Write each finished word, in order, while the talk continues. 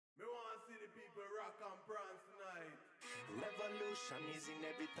Revolution is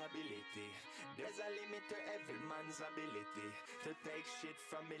inevitability. There's a limit to every man's ability to take shit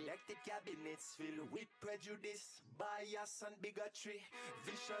from elected cabinets filled with prejudice, bias and bigotry.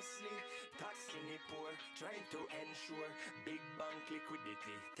 Viciously taxing the poor, trying to ensure big bank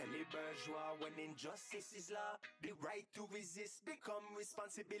liquidity. Tell the bourgeois when injustice is law, the right to resist become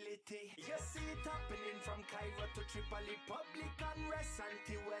responsibility. You see it happening from Cairo to Tripoli, public unrest,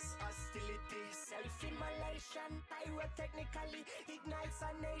 anti-West hostility, self-immolation, pyrotechnically ignites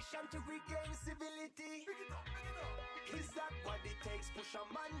a nation to regain civility. Is that what it takes? Push a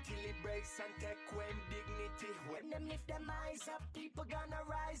man till he breaks and take away dignity. When them lift them eyes up, people gonna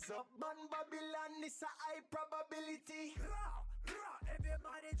rise up. Burn Babylon, it's a high probability. Rah, rah,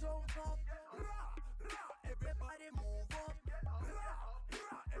 everybody jump up. Rah, rah, everybody move up. Rah,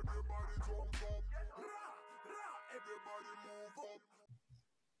 rah, everybody jump up. Rah, rah, everybody move up.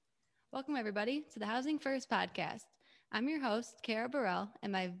 Welcome, everybody, to the Housing First podcast. I'm your host, Kara Birrell,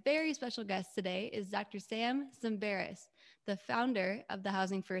 and my very special guest today is Dr. Tsemberis, the founder of the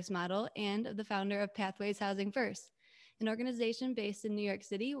Housing First model and the founder of Pathways Housing First, an organization based in New York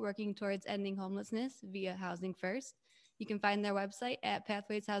City working towards ending homelessness via Housing First. You can find their website at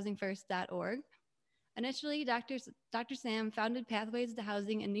pathwayshousingfirst.org. Initially, Dr. Sam founded Pathways to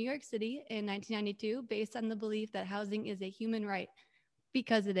Housing in New York City in 1992 based on the belief that housing is a human right,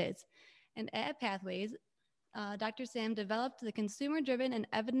 because it is. And at Pathways, Dr. Sam developed the consumer-driven and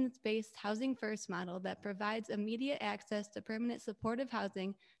evidence-based Housing First model that provides immediate access to permanent supportive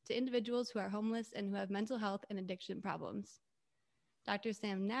housing to individuals who are homeless and who have mental health and addiction problems. Dr.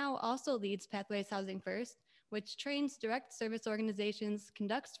 Sam now also leads Pathways Housing First, which trains direct service organizations,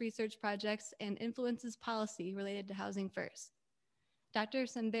 conducts research projects, and influences policy related to Housing First. Dr.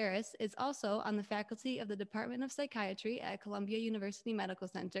 Tsemberis is also on the faculty of the Department of Psychiatry at Columbia University Medical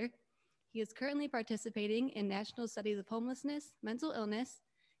Center. He is currently participating in national studies of homelessness, mental illness,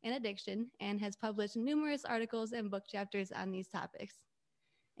 and addiction, and has published numerous articles and book chapters on these topics,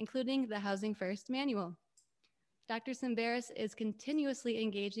 including the Housing First Manual. Dr. Tsemberis is continuously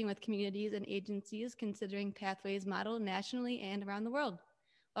engaging with communities and agencies considering Pathways model nationally and around the world.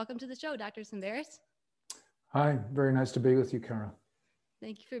 Welcome to the show, Dr. Tsemberis. Hi, very nice to be with you, Kara.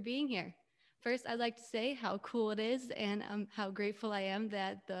 Thank you for being here. First, I'd like to say how cool it is and how grateful I am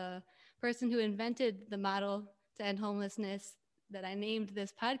that the person who invented the model to end homelessness that I named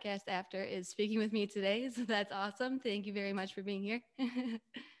this podcast after is speaking with me today. So that's awesome. Thank you very much for being here.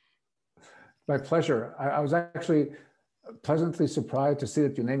 My pleasure. I was actually pleasantly surprised to see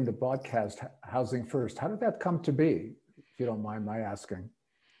that you named the podcast Housing First. How did that come to be, if you don't mind my asking?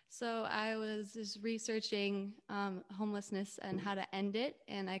 So I was just researching homelessness and how to end it.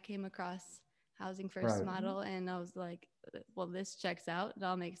 And I came across Housing First model. And I was like, well, this checks out. It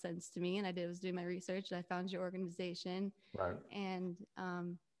all makes sense to me. And I was doing my research and I found your organization. Right. And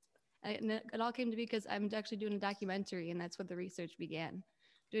it all came to be because I'm actually doing a documentary, and that's what the research began.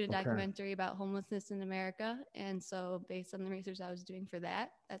 Doing a documentary about homelessness in America. And so based on the research I was doing for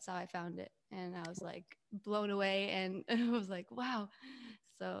that, that's how I found it. And I was like blown away, and I was like, wow.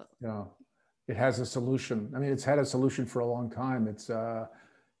 So yeah, it has a solution. I mean, it's had a solution for a long time. It's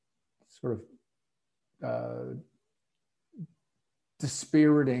sort of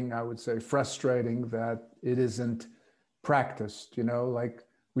dispiriting, I would say, frustrating that it isn't practiced. You know, like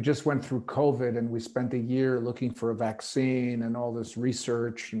we just went through COVID and we spent a year looking for a vaccine and all this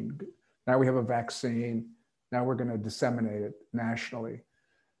research, and now we have a vaccine. Now we're going to disseminate it nationally.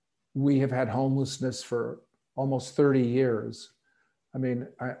 We have had homelessness for almost 30 years. I mean,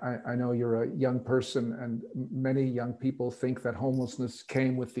 I know you're a young person, and many young people think that homelessness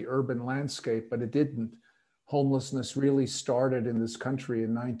came with the urban landscape, but it didn't. Homelessness really started in this country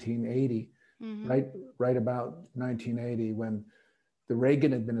in 1980, right about 1980, when the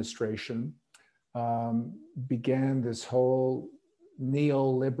Reagan administration began this whole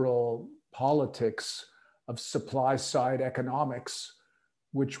neoliberal politics of supply side economics,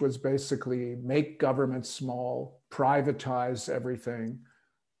 which was basically make government small, privatize everything,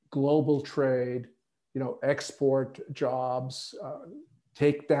 global trade, export jobs,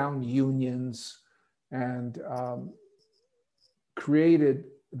 take down unions, and created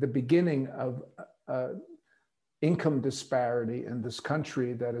the beginning of income disparity in this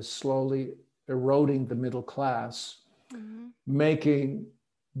country that is slowly eroding the middle class, making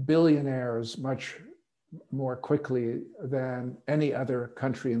billionaires much more quickly than any other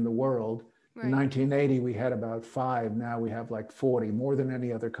country in the world. Right. In 1980, we had about 5. Now we have like 40, more than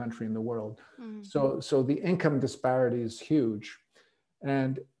any other country in the world. So the income disparity is huge.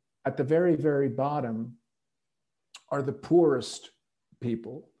 And at the very, very bottom are the poorest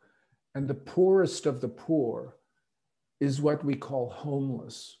people. And the poorest of the poor is what we call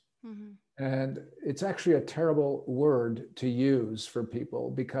homeless. Mm-hmm. And it's actually a terrible word to use for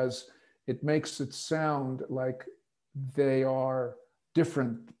people because it makes it sound like they are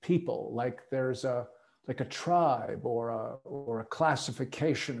different people, like there's a tribe or a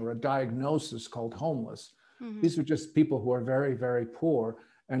classification or a diagnosis called homeless. Mm-hmm. These are just people who are very, very poor.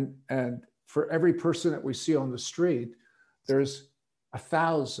 And for every person that we see on the street, there's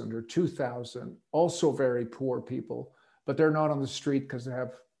 1,000 or 2,000 also very poor people, but they're not on the street because they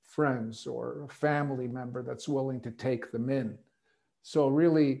have friends or a family member that's willing to take them in. So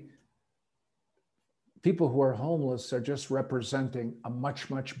really, people who are homeless are just representing a much,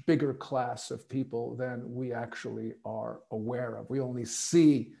 much bigger class of people than we actually are aware of. We only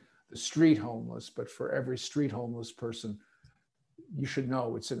see the street homeless, but for every street homeless person, you should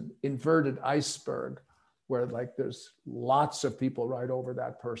know it's an inverted iceberg where like there's lots of people right over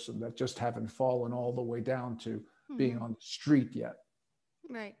that person that just haven't fallen all the way down to being on the street yet.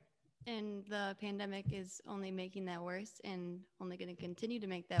 Right. And the pandemic is only making that worse and only going to continue to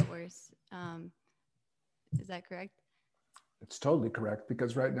make that worse. Is that correct? It's totally correct,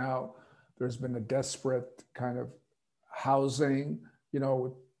 because right now there's been a desperate kind of housing,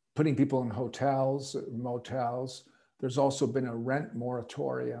 putting people in hotels, motels. There's also been a rent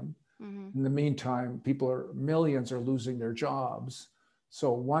moratorium. Mm-hmm. In the meantime, millions are losing their jobs.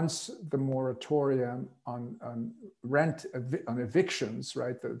 So once the moratorium on rent, on evictions,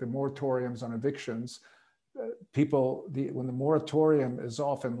 right, the moratoriums on evictions, when the moratorium is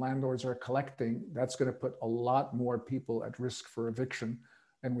off and landlords are collecting, that's going to put a lot more people at risk for eviction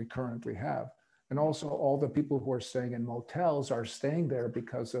than we currently have. And also all the people who are staying in motels are staying there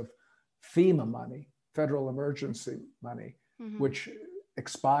because of FEMA money, federal emergency money, Mm-hmm. which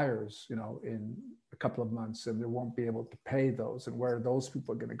expires, in a couple of months, and they won't be able to pay those. And where are those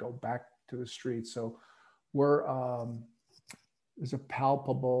people going to go back to the streets? So there's a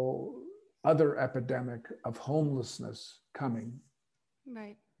palpable other epidemic of homelessness coming.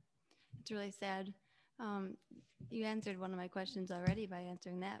 Right. It's really sad. You answered one of my questions already by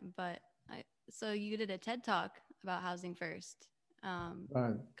answering that, but so you did a TED Talk about Housing First Right.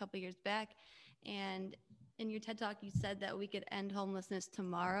 a couple years back, and in your TED Talk, you said that we could end homelessness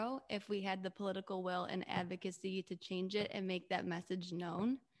tomorrow if we had the political will and advocacy to change it and make that message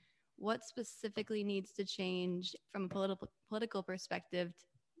known. What specifically needs to change from a political perspective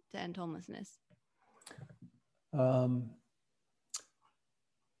to end homelessness?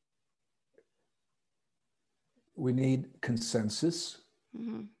 We need consensus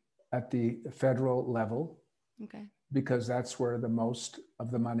Mm-hmm. at the federal level, Okay. because that's where the most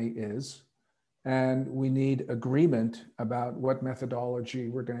of the money is. And we need agreement about what methodology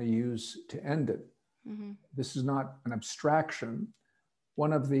we're going to use to end it. Mm-hmm. This is not an abstraction.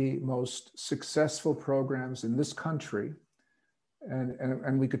 One of the most successful programs in this country,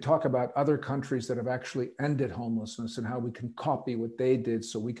 and we could talk about other countries that have actually ended homelessness and how we can copy what they did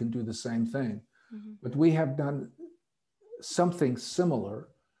so we can do the same thing. Mm-hmm. But we have done something similar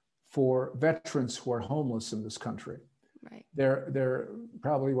for veterans who are homeless in this country. Right. They're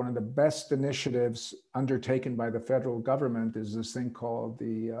probably one of the best initiatives undertaken by the federal government is this thing called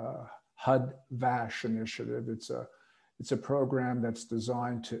the HUD-VASH initiative. It's a program that's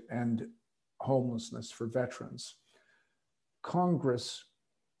designed to end homelessness for veterans. Congress,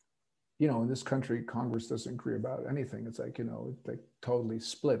 in this country, Congress doesn't agree about anything. It's like, like totally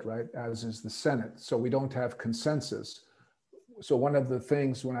split, right? As is the Senate. So we don't have consensus. So one of the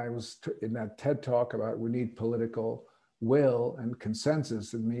things when I was in that TED Talk about we need political will and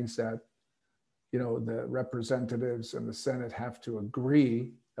consensus, it means that, the representatives and the Senate have to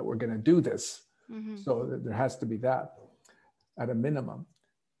agree that we're going to do this. Mm-hmm. So there has to be that at a minimum.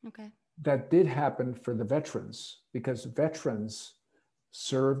 Okay. That did happen for the veterans, because veterans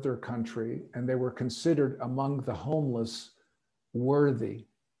served their country and they were considered among the homeless worthy.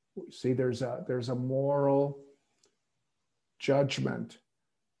 See, there's a moral judgment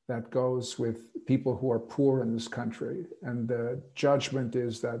that goes with people who are poor in this country. And the judgment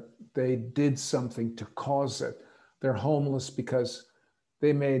is that they did something to cause it. They're homeless because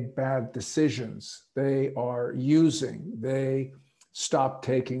they made bad decisions. They are using, they stopped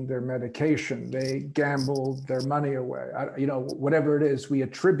taking their medication, they gambled their money away. Whatever it is, we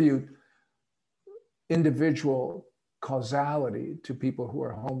attribute individual causality to people who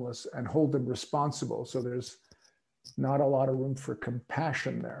are homeless and hold them responsible. So there's not a lot of room for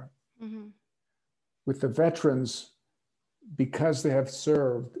compassion there. Mm-hmm. With the veterans, because they have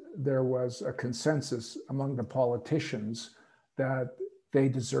served, there was a consensus among the politicians that they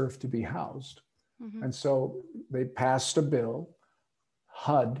deserve to be housed. Mm-hmm. And so they passed a bill,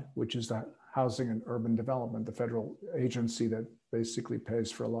 HUD, which is the Housing and Urban Development, the federal agency that basically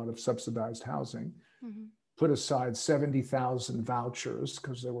pays for a lot of subsidized housing, put aside 70,000 vouchers,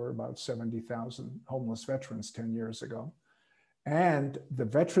 because there were about 70,000 homeless veterans 10 years ago. And the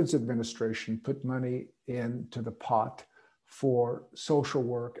Veterans Administration put money into the pot for social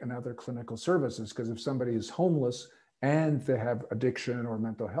work and other clinical services, because if somebody is homeless and they have addiction or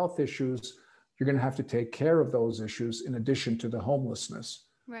mental health issues, you're going to have to take care of those issues in addition to the homelessness.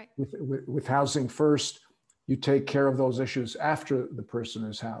 Right. With Housing First, you take care of those issues after the person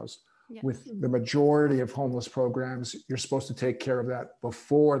is housed. Yes. With the majority of homeless programs, you're supposed to take care of that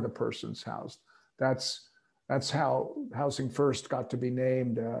before the person's housed. That's how Housing First got to be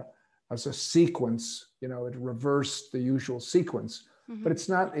named as a sequence. You know, it reversed the usual sequence. But it's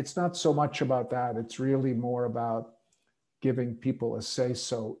not so much about that. It's really more about giving people a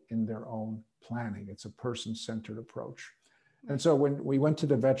say-so in their own planning. It's a person-centered approach. Right. And so when we went to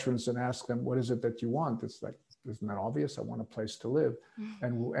the veterans and asked them, what is it that you want? It's like, isn't that obvious? I want a place to live.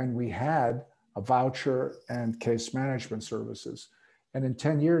 And we had a voucher and case management services. And in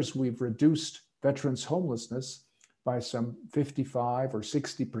 10 years, we've reduced veterans' homelessness by some 55 or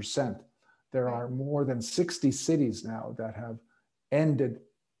 60%. There are more than 60 cities now that have ended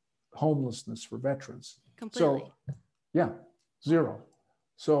homelessness for veterans. Completely. So, yeah, zero.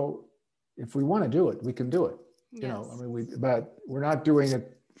 So if we want to do it, we can do it. Yes. You know, I mean, but we're not doing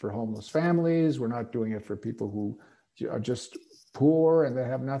it for homeless families. We're not doing it for people who are just poor and they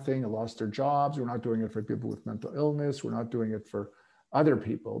have nothing and lost their jobs. We're not doing it for people with mental illness. We're not doing it for other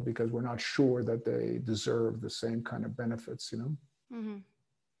people because we're not sure that they deserve the same kind of benefits, you know?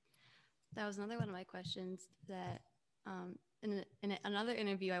 That was another one of my questions that in another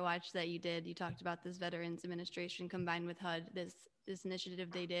interview I watched that you did, you talked about this Veterans Administration combined with HUD, this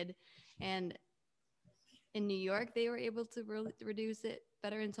initiative they did. And in New York, they were able to reduce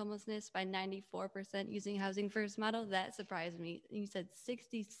veterans homelessness by 94% using Housing First model. That surprised me. You said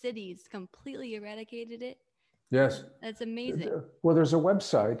 60 cities completely eradicated it. Yes. That's amazing. Well, there's a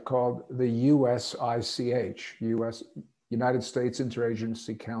website called the USICH, United States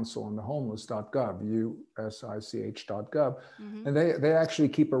Interagency Council on the Homeless.gov, USICH.gov. And they actually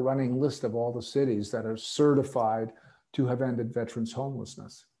keep a running list of all the cities that are certified to have ended veterans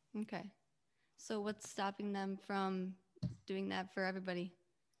homelessness. Okay. So what's stopping them from doing that for everybody?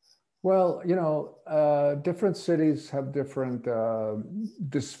 Well, you know, different cities have different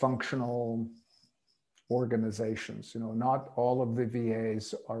dysfunctional organizations. You know, not all of the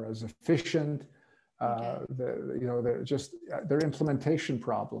VAs are as efficient. They're implementation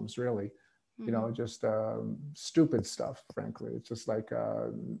problems, really. You know, just stupid stuff, frankly. It's just like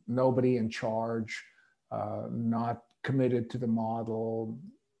nobody in charge, not committed to the model.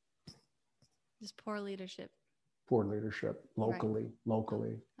 Just poor leadership. Poor leadership locally.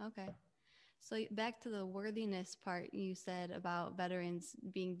 Okay. So back to the worthiness part you said about veterans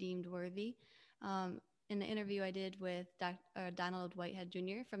being deemed worthy. In the interview I did with Donald Whitehead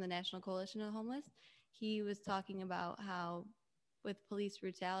Jr. from the National Coalition of the Homeless, he was talking about how with police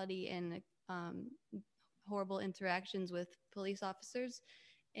brutality and horrible interactions with police officers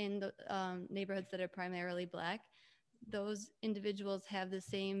in the neighborhoods that are primarily Black, those individuals have the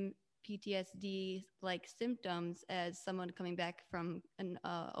same PTSD-like symptoms as someone coming back from an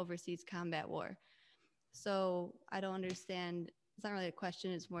overseas combat war. So I don't understand. It's not really a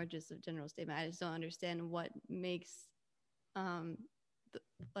question. It's more just a general statement. I just don't understand what makes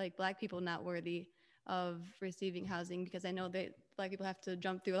Black people not worthy of receiving housing, because I know that Black people have to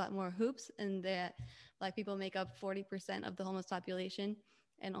jump through a lot more hoops, and that Black people make up 40% of the homeless population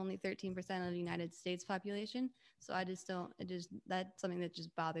and only 13% of the United States population. So I just don't, that's something that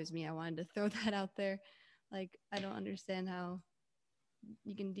just bothers me. I wanted to throw that out there. Like, I don't understand how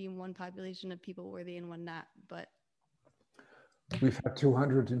you can deem one population of people worthy and one not, but. We've had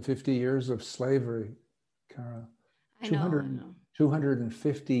 250 years of slavery, Kara. I know.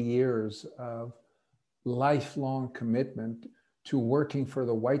 250 years of lifelong commitment to working for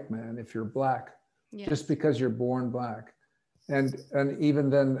the white man if you're Black, yes, just because you're born Black. And even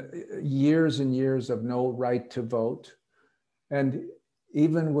then, years and years of no right to vote. And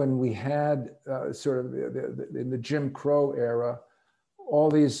even when we had in the Jim Crow era, all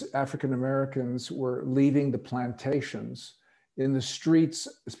these African Americans were leaving the plantations in the streets,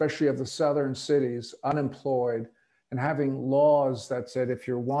 especially of the southern cities, unemployed, and having laws that said if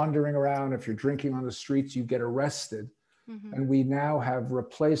you're wandering around, if you're drinking on the streets, you get arrested. And we now have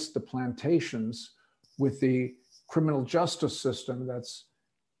replaced the plantations with the criminal justice system that's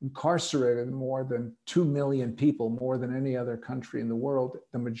incarcerated more than 2 million people, more than any other country in the world,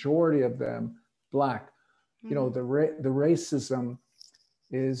 the majority of them Black. You know, the racism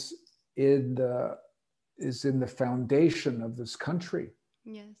is is in the foundation of this country.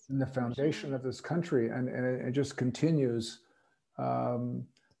 Yes. In the foundation of this country, and it just continues.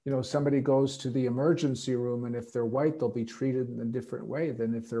 Somebody goes to the emergency room, and if they're white, they'll be treated in a different way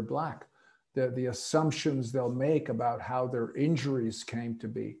than if they're black. The assumptions they'll make about how their injuries came to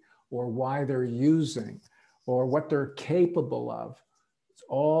be, or why they're using, or what they're capable of, it's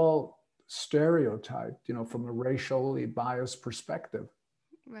all stereotyped, from a racially biased perspective.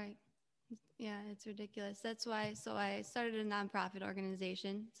 Right. Yeah, it's ridiculous. That's why, so I started a nonprofit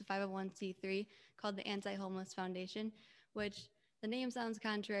organization. It's a 501c3 called the Anti-Homeless Foundation, which the name sounds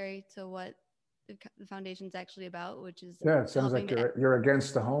contrary to what the foundation's actually about, which is it sounds like you're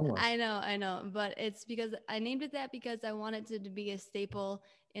against the homeless. I know, but it's because I named it that because I wanted it to be a staple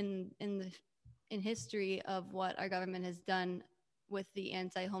in history of what our government has done with the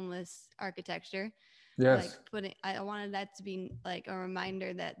anti-homeless architecture. Yes. I wanted that to be like a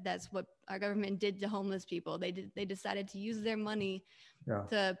reminder that that's what our government did to homeless people. They decided to use their money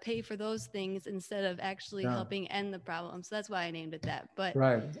to pay for those things instead of actually helping end the problem. So that's why I named it that. But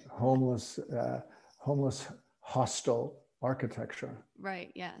right, homeless hostile architecture.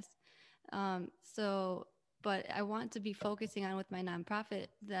 Right. Yes. But I want to be focusing on with my nonprofit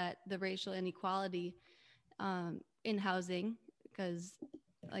that the racial inequality in housing, because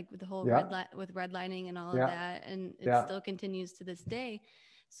like with the whole redlining and all of that, and it still continues to this day.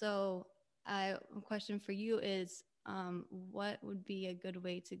 So a question for you is, what would be a good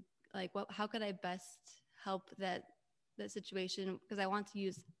way to how could I best help that situation? Because I want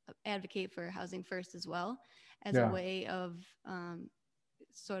to advocate for Housing First as well as a way of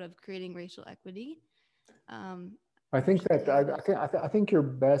sort of creating racial equity. I think your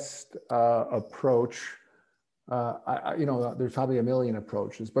best approach. There's probably a million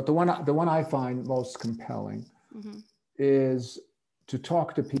approaches, but the one I find most compelling is to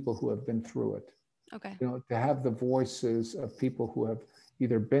talk to people who have been through it. Okay. To have the voices of people who have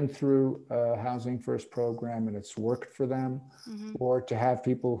either been through a Housing First program and it's worked for them, or to have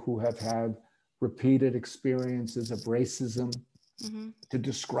people who have had repeated experiences of racism to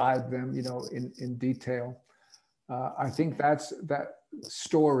describe them, in detail. I think that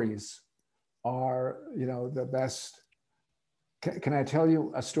stories are, the best. Can I tell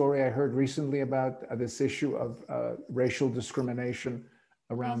you a story I heard recently about this issue of racial discrimination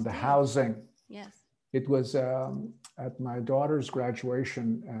around the housing? Yes. It was at my daughter's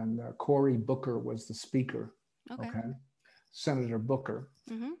graduation, and Cory Booker was the speaker. Okay. Senator Booker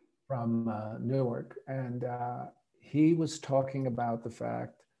from Newark. And he was talking about the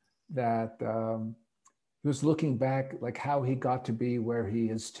fact that he was looking back, like how he got to be where he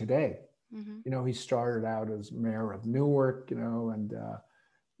is today. He started out as mayor of Newark, and a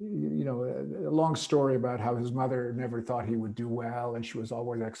long story about how his mother never thought he would do well, and she was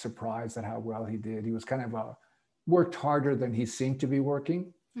always surprised at how well he did. He was kind of worked harder than he seemed to be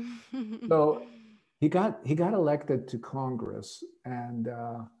working. So he got elected to Congress, and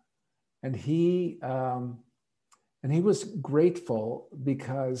he was grateful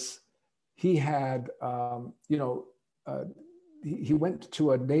because he had he went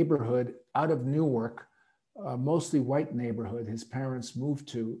to a neighborhood out of Newark, mostly white neighborhood his parents moved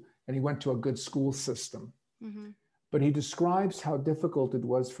to, and he went to a good school system. But he describes how difficult it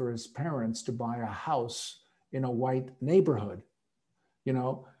was for his parents to buy a house in a white neighborhood,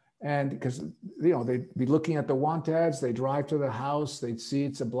 and because, they'd be looking at the want ads, they drive to the house, they'd see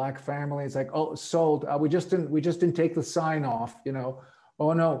it's a black family. It's like, oh, sold. We just didn't take the sign off,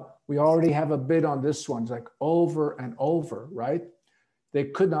 Oh no, we already have a bid on this one. It's like over and over, right? They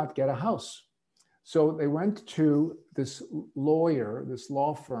could not get a house. So they went to this lawyer, this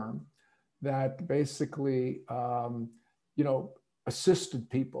law firm that basically, assisted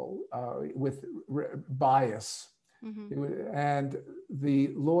people with bias. And the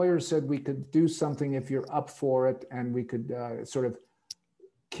lawyer said we could do something if you're up for it, and we could sort of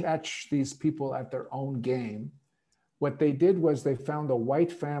catch these people at their own game. What they did was they found a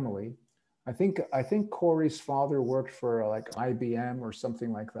white family. I think Cory's father worked for like IBM or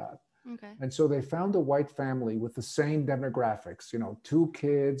something like that. Okay. And so they found a white family with the same demographics, 2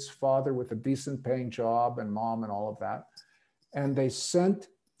 kids, father with a decent paying job, and mom and all of that. And they sent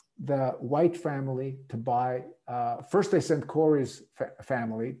the white family to buy, first they sent Cory's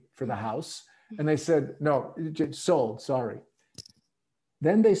family for the house, and they said, no, it's sold, sorry.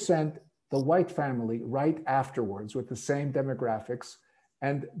 Then they sent the white family right afterwards with the same demographics,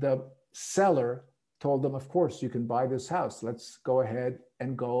 and the seller told them, of course, you can buy this house. Let's go ahead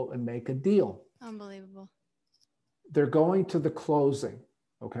and go and make a deal. Unbelievable. They're going to the closing,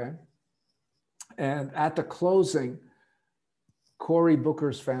 okay? And at the closing, Cory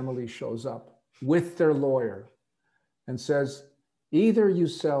Booker's family shows up with their lawyer and says, either you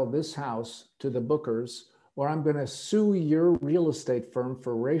sell this house to the Bookers, or I'm going to sue your real estate firm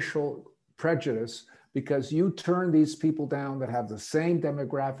for racial prejudice because you turn these people down that have the same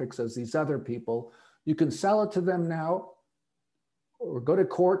demographics as these other people. You can sell it to them now or go to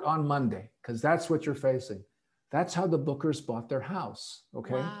court on Monday, because that's what you're facing. That's how the Bookers bought their house.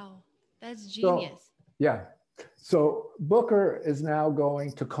 Okay. Wow. That's genius. So, yeah. So Booker is now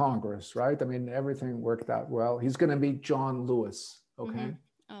going to Congress, right? I mean, everything worked out well. He's going to meet John Lewis. Okay.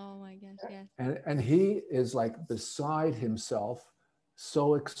 Mm-hmm. Oh my gosh. Yes. And he is like beside himself,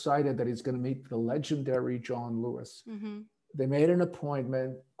 so excited that he's going to meet the legendary John Lewis. Mm-hmm. They made an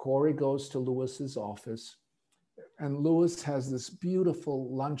appointment. Cory goes to Lewis's office, and Lewis has this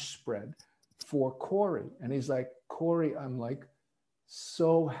beautiful lunch spread for Cory. And he's like, Cory, I'm like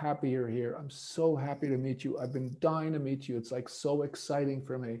so happy you're here. I'm so happy to meet you. I've been dying to meet you. It's like so exciting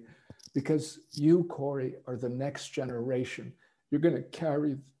for me because you, Cory, are the next generation. You're going to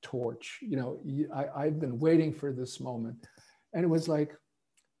carry the torch. You know, I've been waiting for this moment. And it was like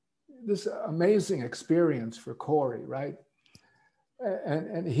this amazing experience for Cory, right?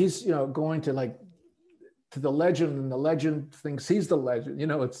 And he's, you know, going to like to the legend, and the legend thinks he's the legend. You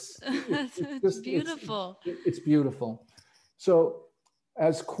know, it's just beautiful. It's beautiful. So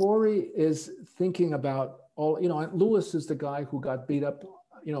as Cory is thinking about all, you know, and Lewis is the guy who got beat up,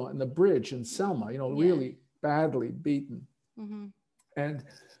 you know, in the bridge in Selma, you know, really badly beaten. Mm-hmm. And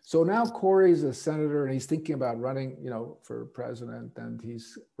so now Cory's a senator and he's thinking about running, you know, for president, and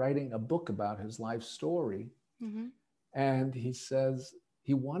he's writing a book about his life story. Mm-hmm. And he says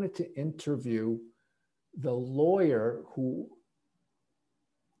he wanted to interview the lawyer who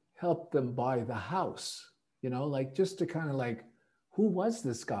helped them buy the house, you know, like just to kind of like, who was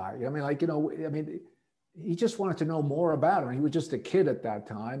this guy? I mean, like, you know, I mean, he just wanted to know more about him. He was just a kid at that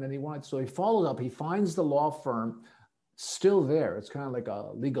time. And so he followed up, he finds the law firm still there. It's kind of like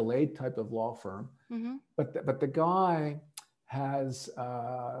a legal aid type of law firm. Mm-hmm. But the guy has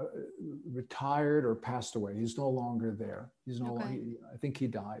retired or passed away. He's no longer there. He's no longer, I think he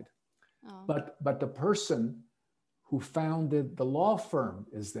died. Oh. But the person who founded the law firm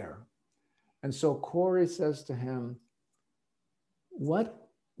is there. And so Cory says to him, what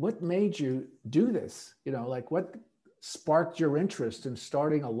made you do this? You know, like what sparked your interest in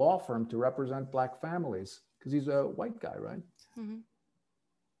starting a law firm to represent Black families? Because he's a white guy, right? Mm-hmm.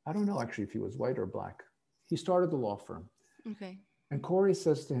 I don't know actually if he was white or Black. He started the law firm. Okay. And Cory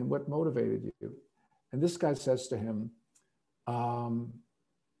says to him, what motivated you? And this guy says to him,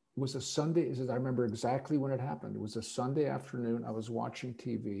 it was a Sunday. He says, I remember exactly when it happened. It was a Sunday afternoon. I was watching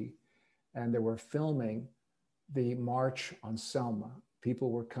TV and they were filming the march on Selma.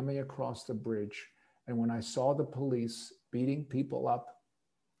 People were coming across the bridge. And when I saw the police beating people up,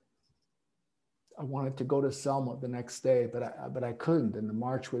 I wanted to go to Selma the next day, but I couldn't. And the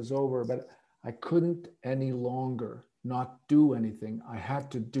march was over, but I couldn't any longer not do anything. I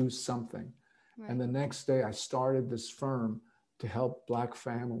had to do something. Right. And the next day I started this firm to help Black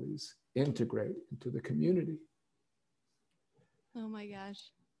families integrate into the community. Oh my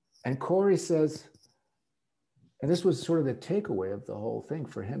gosh. And Cory says, and this was sort of the takeaway of the whole thing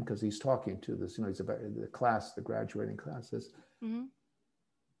for him, because he's talking to this, you know, he's about the class, the graduating classes. Mm-hmm.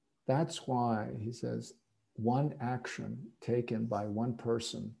 That's why he says, one action taken by one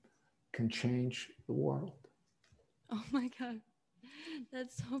person can change the world. Oh my God.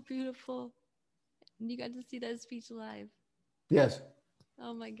 That's so beautiful. You got to see that speech live. Yes.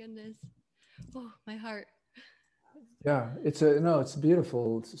 Oh my goodness. Oh, my heart. Yeah, it's a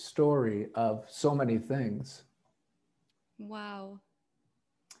beautiful story of so many things. Wow.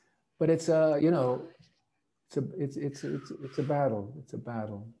 But it's a, you know, it's a battle. It's a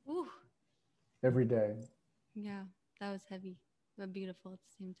battle. Ooh. Every day. Yeah, that was heavy, but beautiful at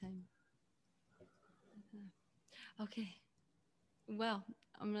the same time. Okay. Well,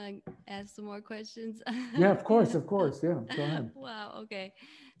 I'm going to ask some more questions. Yeah, of course. Yeah, go ahead. Wow, okay.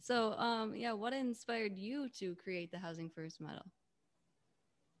 So, what inspired you to create the Housing First model?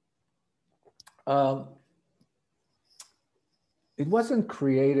 It wasn't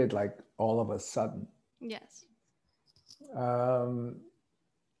created like all of a sudden. Yes. I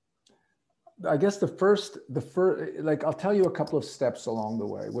guess the first, like, I'll tell you a couple of steps along the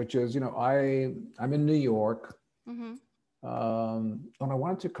way, which is, you know, I'm in New York. Mm-hmm. And I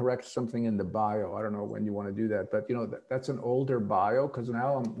wanted to correct something in the bio. I don't know when you want to do that, but you know, that's an older bio because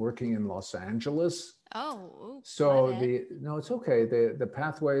now I'm working in Los Angeles. Oh, oops, so no, it's okay. The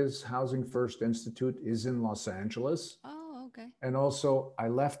Pathways Housing First Institute is in Los Angeles. Oh, okay. And also I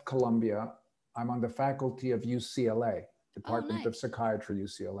left Columbia. I'm on the faculty of UCLA. Department of nice. Psychiatry,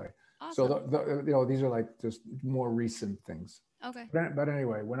 UCLA. Awesome. So these are like just more recent things. Okay. But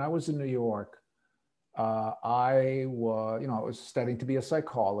anyway, when I was in New York, I was studying to be a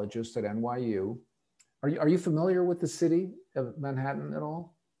psychologist at NYU. Are you familiar with the city of Manhattan at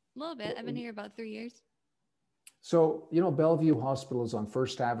all? A little bit. I've been here about 3 years. So, Bellevue Hospital is on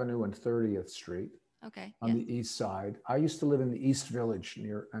First Avenue and 30th Street Okay. on the east side. I used to live in the East Village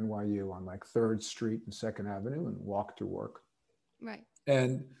near NYU on like 3rd Street and 2nd Avenue and walk to work. Right.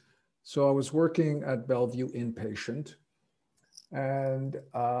 And so I was working at Bellevue inpatient, and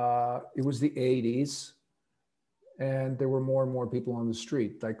it was the 80s, and there were more and more people on the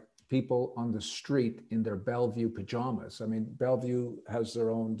street, like people on the street in their Bellevue pajamas. I mean, Bellevue has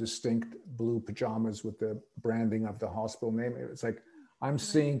their own distinct blue pajamas with the branding of the hospital name. It's like, I'm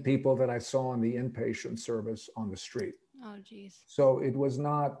seeing people that I saw in the inpatient service on the street. Oh, geez. So it was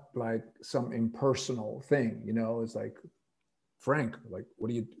not like some impersonal thing, it's like, Frank, like, what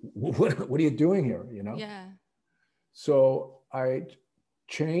are you doing here? Yeah. So I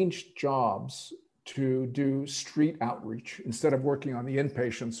changed jobs to do street outreach. Instead of working on the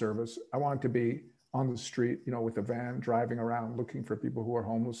inpatient service, I wanted to be on the street, with a van driving around looking for people who are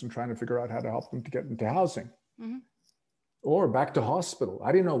homeless and trying to figure out how to help them to get into housing. Mm-hmm. Or back to hospital.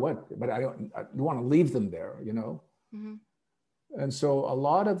 I didn't know what, but I want to leave them there, Mm-hmm. And so a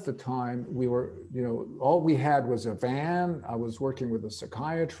lot of the time we were, all we had was a van. I was working with a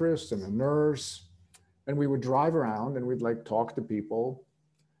psychiatrist and a nurse, and we would drive around and we'd like talk to people.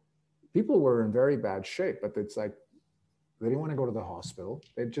 People were in very bad shape, but it's like, they didn't want to go to the hospital.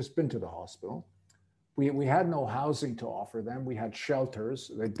 They'd just been to the hospital. We had no housing to offer them. We had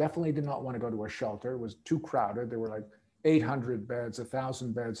shelters. They definitely did not want to go to a shelter. It was too crowded. There were like 800 beds,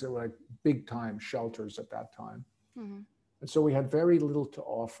 1,000 beds. They were like big time shelters at that time. Mm-hmm. And so we had very little to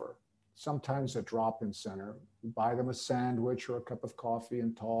offer. Sometimes a drop-in center, we'd buy them a sandwich or a cup of coffee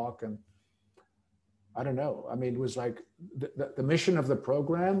and talk. And I don't know. I mean, it was like the mission of the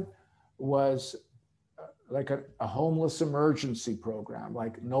program was like a homeless emergency program.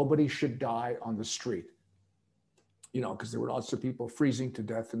 Like nobody should die on the street, because there were lots of people freezing to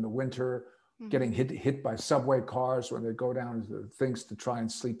death in the winter, mm-hmm. getting hit by subway cars when they go down to things to try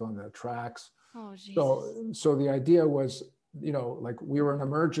and sleep on the tracks. Oh, Jesus. So the idea was, like we were an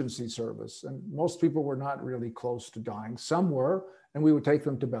emergency service, and most people were not really close to dying. Some were, and we would take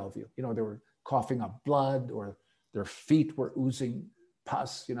them to Bellevue. They were coughing up blood, or their feet were oozing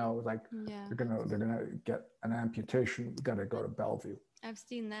pus. Like they're gonna get an amputation. We got to go to Bellevue. I've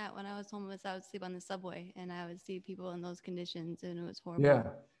seen that. When I was homeless, I would sleep on the subway, and I would see people in those conditions, and it was horrible. Yeah.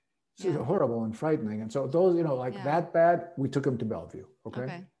 It's horrible and frightening. And so those, that bad, we took them to Bellevue.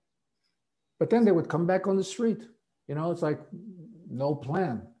 Okay. But then they would come back on the street. It's like no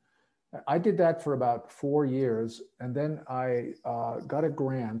plan. I did that for about 4 years. And then I got a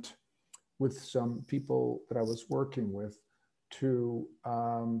grant with some people that I was working with to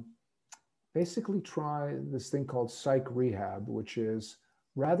basically try this thing called psych rehab, which is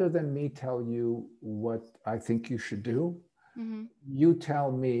rather than me tell you what I think you should do, mm-hmm. you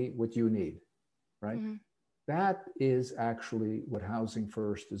tell me what you need, right? Mm-hmm. That is actually what Housing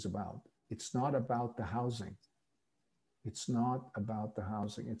First is about. It's not about the housing. It's not about the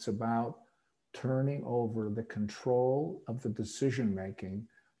housing. It's about turning over the control of the decision-making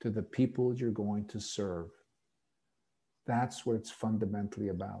to the people you're going to serve. That's what it's fundamentally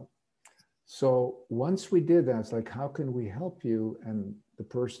about. So once we did that, it's like, how can we help you? And the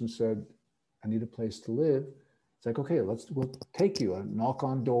person said, I need a place to live. It's like, okay, we'll take you and knock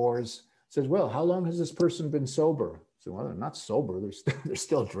on doors. Says, well, how long has this person been sober? So, well, they're not sober. They're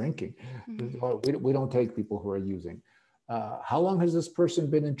still drinking. Mm-hmm. We don't take people who are using. How long has this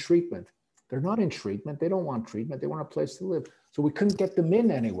person been in treatment? They're not in treatment. They don't want treatment. They want a place to live. So we couldn't get them in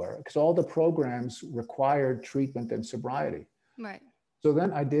anywhere because all the programs required treatment and sobriety. Right. So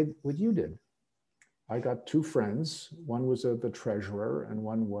then I did what you did. I got 2 friends. One was the treasurer and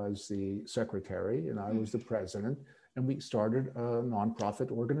one was the secretary, and I was the president. And we started a nonprofit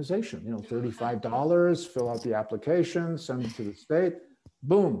organization, $35, fill out the application, send it to the state,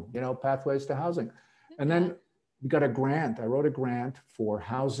 boom, pathways to housing. And then we got a grant. I wrote a grant for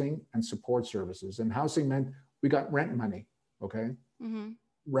housing and support services. And housing meant we got rent money, okay? Mm-hmm.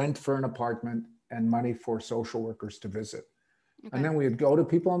 Rent for an apartment and money for social workers to visit. Okay. And then we would go to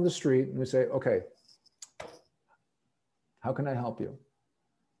people on the street and we say, okay, how can I help you?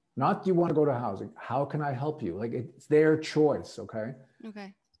 Not do you want to go to housing? How can I help you? Like it's their choice, okay?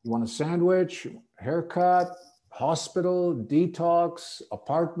 Okay. You want a sandwich, haircut, hospital, detox,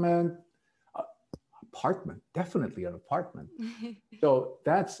 apartment, definitely an apartment. So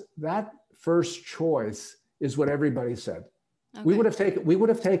that first choice is what everybody said. Okay. We would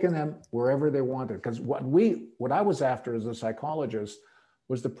have taken them wherever they wanted, because what I was after as a psychologist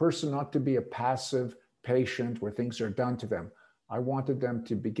was the person not to be a passive patient where things are done to them. I wanted them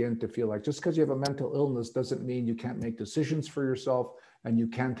to begin to feel like just because you have a mental illness doesn't mean you can't make decisions for yourself and you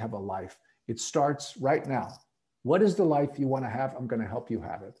can't have a life. It starts right now. What is the life you want to have? I'm going to help you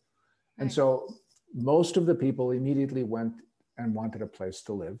have it. Right. And so most of the people immediately went and wanted a place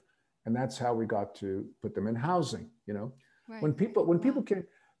to live. And that's how we got to put them in housing, you know. Right. When people came,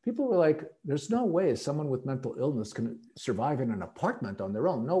 people were like, there's no way someone with mental illness can survive in an apartment on their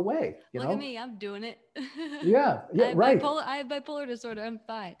own. No way. Look at me, I'm doing it. Yeah, right. I have bipolar disorder. I'm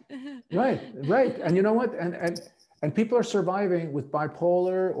fine. Right. And you know what? And people are surviving with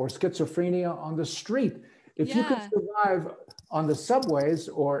bipolar or schizophrenia on the street. If you can survive on the subways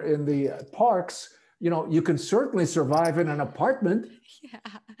or in the parks, you know, you can certainly survive in an apartment. Yeah.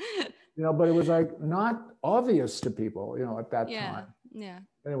 You know, but it was like not obvious to people, you know, at that time. Yeah.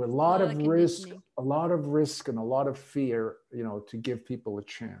 Anyway, a lot of risk and a lot of fear, you know, to give people a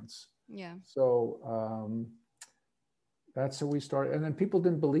chance. Yeah. So that's how we started. And then people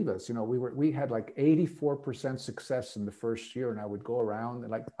didn't believe us. You know, we had like 84% success in the first year. And I would go around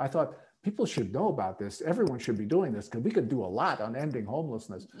and like, I thought people should know about this. Everyone should be doing this because we could do a lot on ending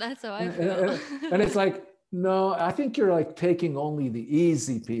homelessness. That's how I feel. And it's like, no, I think you're like taking only the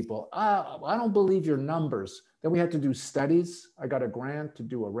easy people. I don't believe your numbers. Then we had to do studies. I got a grant to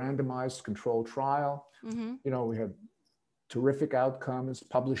do a randomized controlled trial. Mm-hmm. You know, we had terrific outcomes,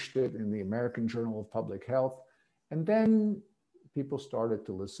 published it in the American Journal of Public Health. And then people started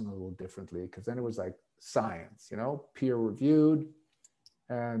to listen a little differently because then it was like science, you know, peer reviewed.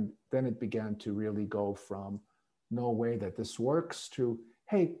 And then it began to really go from no way that this works to,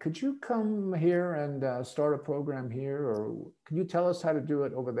 hey, could you come here and start a program here? Or can you tell us how to do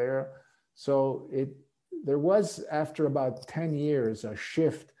it over there? So there was, after about 10 years, a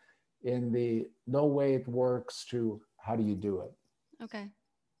shift in the no way it works to how do you do it? Okay.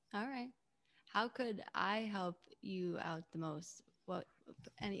 All right. How could I help you out the most? What,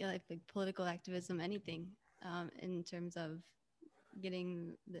 any like political activism, anything in terms of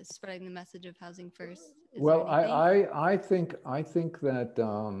spreading the message of housing first? Well, I think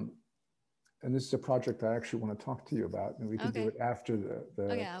that, and this is a project I actually want to talk to you about, and we can do it after the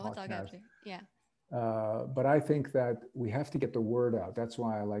podcast. We'll talk after. Yeah. But I think that we have to get the word out. That's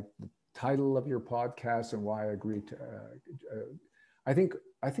why I like the title of your podcast and why I agreed to. I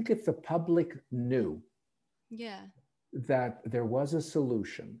think if the public knew, that there was a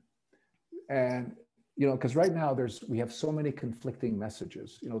solution, and you know, because right now we have so many conflicting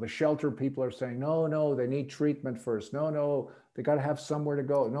messages. You know, the shelter people are saying, no, they need treatment first. No, they got to have somewhere to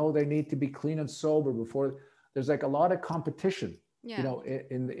go. No, they need to be clean and sober before. There's like a lot of competition, you know,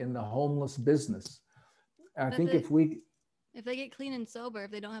 in the homeless business. I think if they get clean and sober,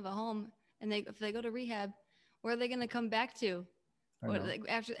 if they don't have a home and if they go to rehab, where are they going to come back to? Or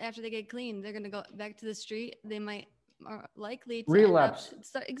after they get clean, they're going to go back to the street. They might are likely to relapse.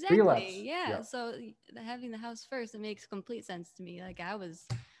 Exactly. Relapse. Yeah. So having the house first, it makes complete sense to me. Like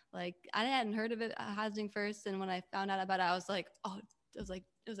I hadn't heard of it, housing first, and when I found out about it, I was like, oh, it was like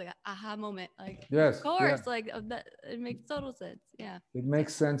an aha moment. Like, yes, of course, like that. It makes total sense. Yeah. It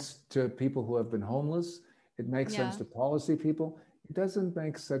makes sense to people who have been homeless. It makes sense to policy people. It doesn't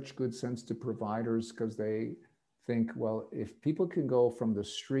make such good sense to providers because they think, well, if people can go from the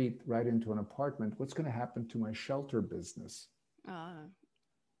street right into an apartment, what's going to happen to my shelter business?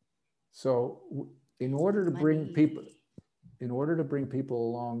 So in order to bring people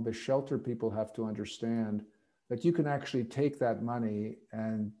along, the shelter people have to understand that you can actually take that money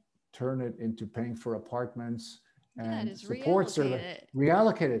and turn it into paying for apartments and support service.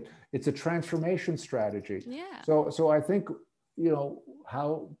 Reallocate it. It's a transformation strategy. Yeah. So I think, you know,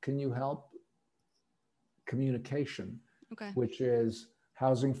 how can you help? Communication, which is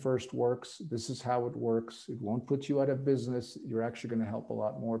housing first works. This is how it works. It won't put you out of business. You're actually going to help a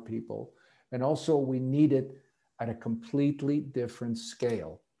lot more people. And also we need it at a completely different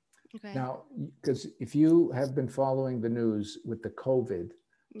scale. Now, because if you have been following the news with the COVID,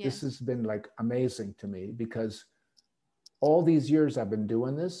 this has been like amazing to me because all these years I've been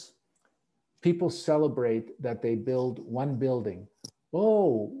doing this, people celebrate that they build one building.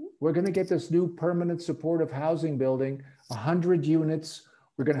 Oh, we're going to get this new permanent supportive housing building, 100 units.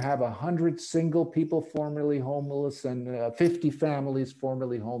 We're going to have 100 single people formerly homeless and 50 families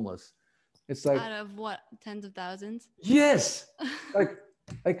formerly homeless. It's like out of what, tens of thousands? Yes.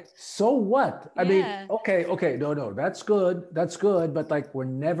 like so what? I mean, okay, no, that's good. But like we're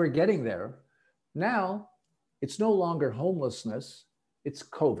never getting there. Now, it's no longer homelessness. It's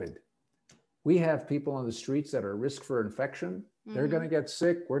COVID. We have people on the streets that are at risk for infection. They're going to get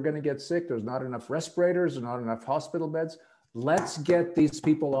sick. We're going to get sick. There's not enough respirators. There's not enough hospital beds. Let's get these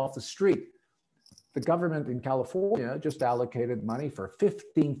people off the street. The government in California just allocated money for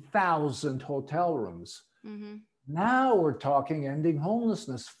 15,000 hotel rooms. Now we're talking ending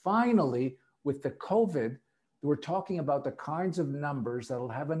homelessness. Finally, with the COVID, we're talking about the kinds of numbers that'll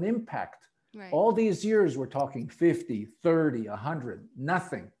have an impact. Right. All these years, we're talking 50, 30, 100,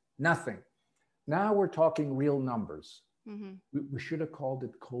 nothing. Now we're talking real numbers. We should have called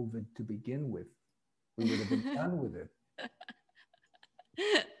it COVID to begin with. We would have been done with it.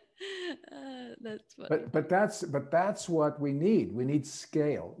 That's funny. But that's what we need. We need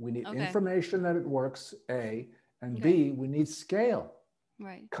scale. We need information that it works, A, and B, we need scale.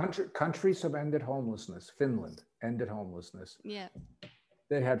 Right. Countries have ended homelessness. Finland ended homelessness. Yeah.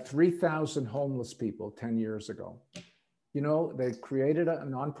 They had 3,000 homeless people 10 years ago. You know, they created a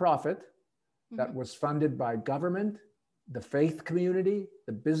nonprofit that was funded by government, the faith community,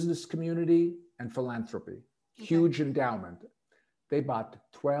 the business community, and philanthropy. Huge endowment. They bought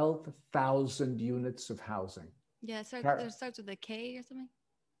 12,000 units of housing. Yeah, it starts with a K or something.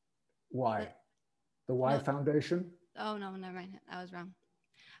 Why? The Y Foundation? Oh, no, never mind. I was wrong.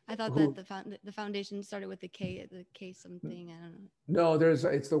 I thought that the foundation started with the K something. I don't know. No,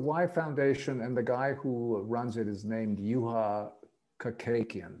 it's the Y Foundation, and the guy who runs it is named Juha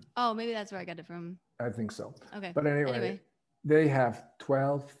Kakakian. Oh, maybe that's where I got it from. I think so. Okay. But anyway. They have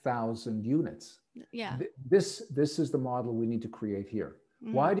 12,000 units. Yeah. This is the model we need to create here.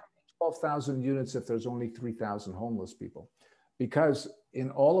 Why do you need 12,000 units if there's only 3,000 homeless people? Because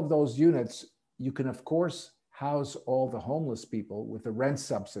in all of those units, you can, of course, house all the homeless people with a rent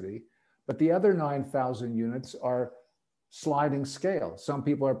subsidy, but the other 9,000 units are sliding scale. Some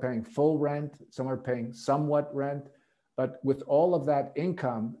people are paying full rent, some are paying somewhat rent, but with all of that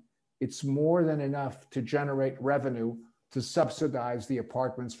income, it's more than enough to generate revenue to subsidize the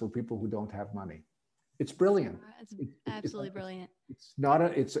apartments for people who don't have money. It's brilliant. It's absolutely brilliant. It's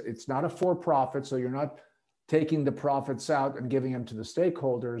not a for-profit, so you're not taking the profits out and giving them to the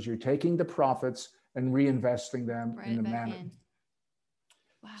stakeholders. You're taking the profits and reinvesting them in the manner.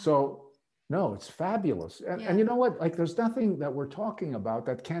 Wow. So no, it's fabulous. And you know what? Like, there's nothing that we're talking about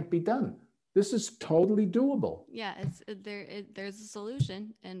that can't be done. This is totally doable. Yeah, there's a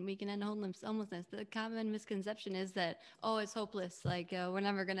solution, and we can end homelessness. The common misconception is that, oh, it's hopeless. Like, we're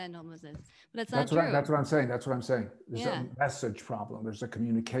never going to end homelessness. But that's not true. That's what I'm saying. There's a message problem. There's a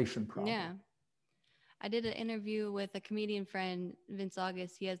communication problem. Yeah. I did an interview with a comedian friend, Vince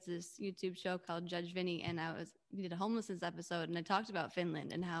August. He has this YouTube show called Judge Vinny, and we did a homelessness episode, and I talked about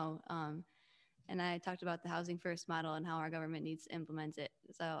Finland and how and I talked about the housing first model and how our government needs to implement it.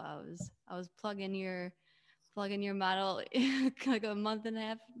 So I was plugging your model like a month and a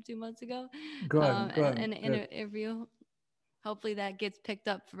half, 2 months ago. Good. An interview. Hopefully that gets picked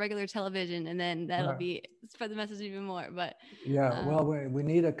up for regular television, and then that'll be spread the message even more. But well, we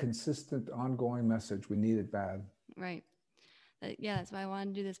need a consistent, ongoing message. We need it bad. Right. That's why I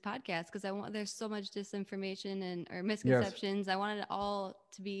wanted to do this podcast, because there's so much disinformation or misconceptions. Yes. I wanted it all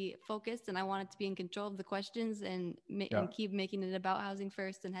to be focused, and I wanted to be in control of the questions and keep making it about housing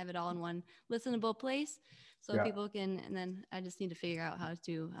first and have it all in one listenable place, so people can. And then I just need to figure out how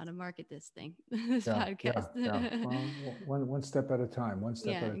to market this thing, podcast. Well, one step at a time. One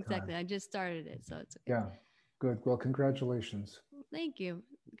step at a time. Yeah, exactly. I just started it, so it's okay. Yeah, good. Well, congratulations. Thank you.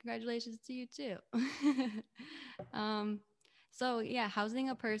 Congratulations to you too. So housing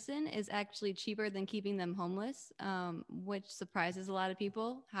a person is actually cheaper than keeping them homeless, which surprises a lot of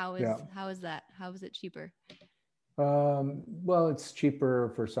people. How is that? How is it cheaper? Well, it's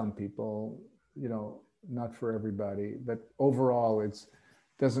cheaper for some people, not for everybody, but overall it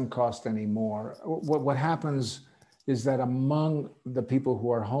doesn't cost any more. What happens is that among the people who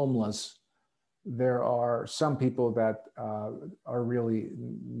are homeless, there are some people that are really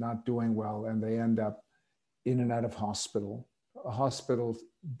not doing well, and they end up in and out of hospital. A hospital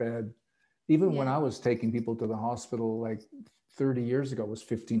bed, even when I was taking people to the hospital like 30 years ago, was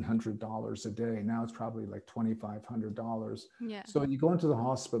 $1,500 a day. Now it's probably like $2,500. Yeah. So you go into the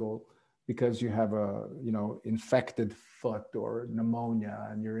hospital because you have a infected foot or pneumonia,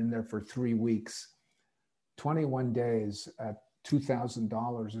 and you're in there for 3 weeks. 21 days at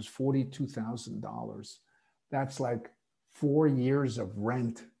 $2,000 is $42,000. That's like 4 years of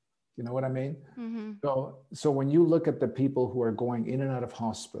rent. You know what I mean? Mm-hmm. So when you look at the people who are going in and out of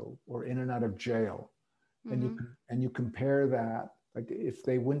hospital or in and out of jail, and you compare that, like, if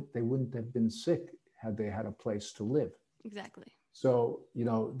they wouldn't have been sick had they had a place to live. Exactly. So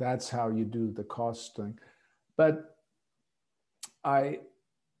that's how you do the cost thing. But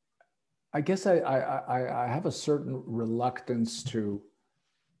I guess I have a certain reluctance to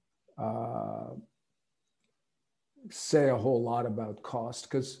say a whole lot about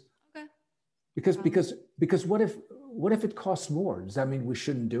cost Okay. because what if it costs more? Does that mean we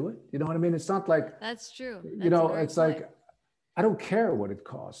shouldn't do it? You know what I mean? It's not like, That's true. you That's know, a great it's point. like, I don't care what it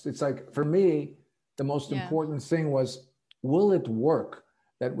costs. It's like, for me, the most important thing was, will it work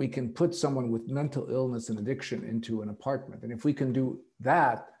that we can put someone with mental illness and addiction into an apartment? And if we can do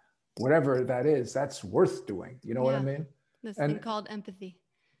that, whatever that is, that's worth doing. You know what I mean? This thing called empathy.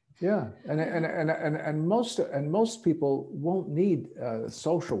 Yeah, and most people won't need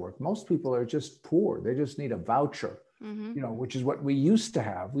social work. Most people are just poor. They just need a voucher, Mm-hmm. you know, which is what we used to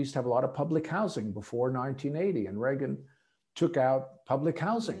have. We used to have a lot of public housing before 1980, and Reagan took out public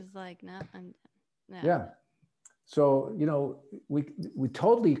housing. It was like, no, Yeah. So, you know, we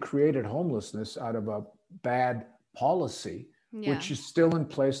totally created homelessness out of a bad policy, which is still in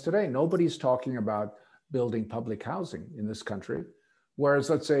place today. Nobody's talking about building public housing in this country. Whereas,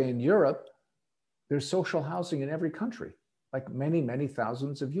 let's say in Europe, there's social housing in every country, like many, many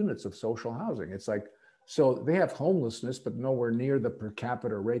thousands of units of social housing. It's like, so they have homelessness, but nowhere near the per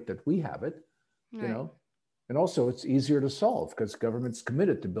capita rate that we have it, you know? And also it's easier to solve because government's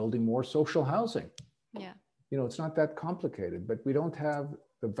committed to building more social housing. Yeah. You know, it's not that complicated, but we don't have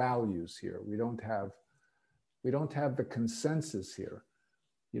the values here. We don't have the consensus here.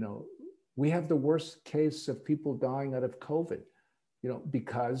 You know, we have the worst case of people dying out of COVID, you know,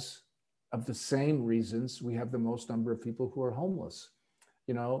 because of the same reasons we have the most number of people who are homeless.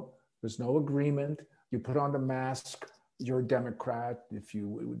 You know, there's no agreement. You put on the mask, you're a Democrat. If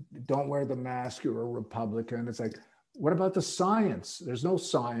you don't wear the mask, you're a Republican. It's like, what about the science? There's no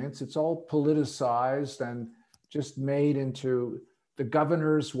science. It's all politicized and just made into, the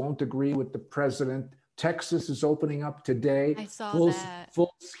governors won't agree with the president. Texas is opening up today. I saw that.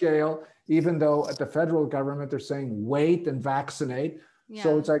 Full scale, even though at the federal government, they're saying wait and vaccinate. Yeah.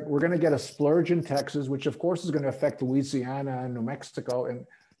 So it's like, we're going to get a splurge in Texas, which of course is going to affect Louisiana and New Mexico. And,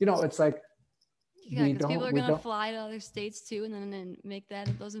 you know, it's like, yeah, because people are going to fly to other states too, and then make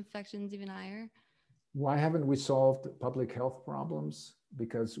those infections even higher. Why haven't we solved public health problems?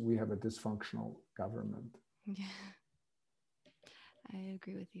 Because we have a dysfunctional government. Yeah, I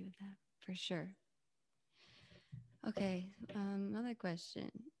agree with you with that for sure. Okay, another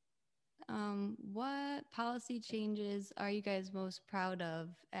question. What policy changes are you guys most proud of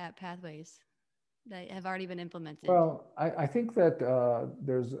at Pathways that have already been implemented? Well, I think that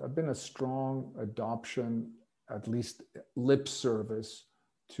there's been a strong adoption, at least lip service,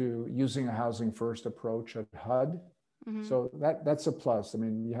 to using a housing first approach at HUD. Mm-hmm. So that's a plus. I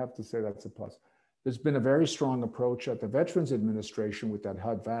mean, you have to say that's a plus. There's been a very strong approach at the Veterans Administration with that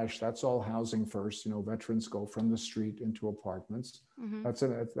HUD VASH. That's all housing first. You know, veterans go from the street into apartments. Mm-hmm. That's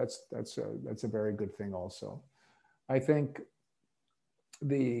a very good thing also. I think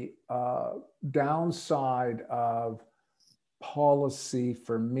the downside of policy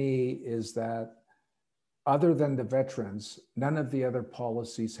for me is that other than the veterans, none of the other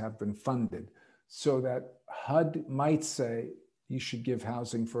policies have been funded. So that HUD might say you should give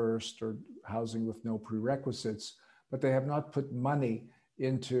housing first or housing with no prerequisites, but they have not put money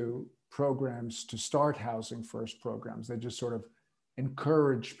into programs to start housing first programs. They just sort of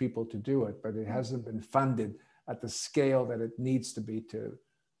encourage people to do it, but it hasn't been funded at the scale that it needs to be to,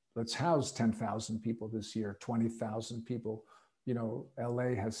 let's house 10,000 people this year, 20,000 people. You know,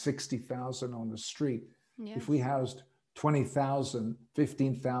 LA has 60,000 on the street. Yes. If we housed 20,000,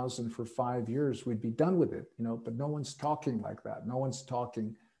 15,000 for 5 years, we'd be done with it, you know, but no one's talking like that. No one's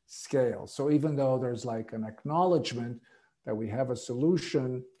talking scale. So even though there's like an acknowledgement that we have a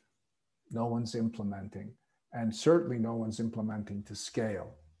solution, no one's implementing, and certainly no one's implementing to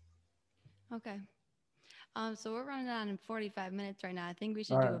scale. Okay. So we're running on in 45 minutes right now. I think we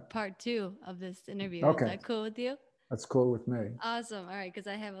should do a part 2 of this interview. Okay. Is that cool with you? That's cool with me. Awesome. All right, because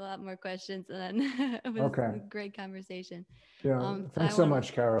I have a lot more questions, and then it was a great conversation. Yeah. Thanks so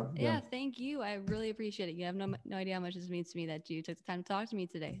much, Kara. Yeah, thank you. I really appreciate it. You have no idea how much this means to me that you took the time to talk to me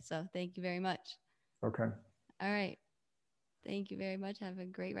today. So thank you very much. Okay. All right. Thank you very much. Have a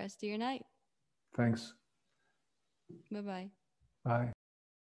great rest of your night. Thanks. Bye-bye. Bye.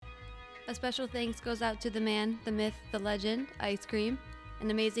 A special thanks goes out to the man, the myth, the legend, Ice Cream, an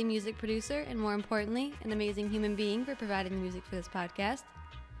amazing music producer, and more importantly, an amazing human being for providing the music for this podcast.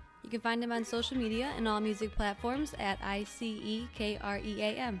 You can find him on social media and all music platforms at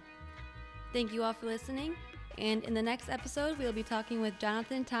ICEKREAM. Thank you all for listening, and in the next episode, we'll be talking with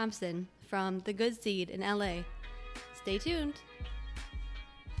Jonathan Thompson from The Good Seed in LA. Stay tuned.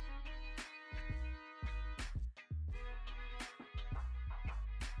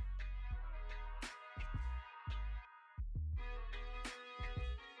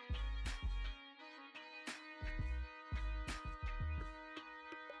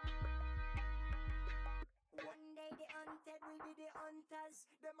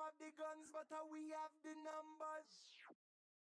 have the guns, but we have the numbers.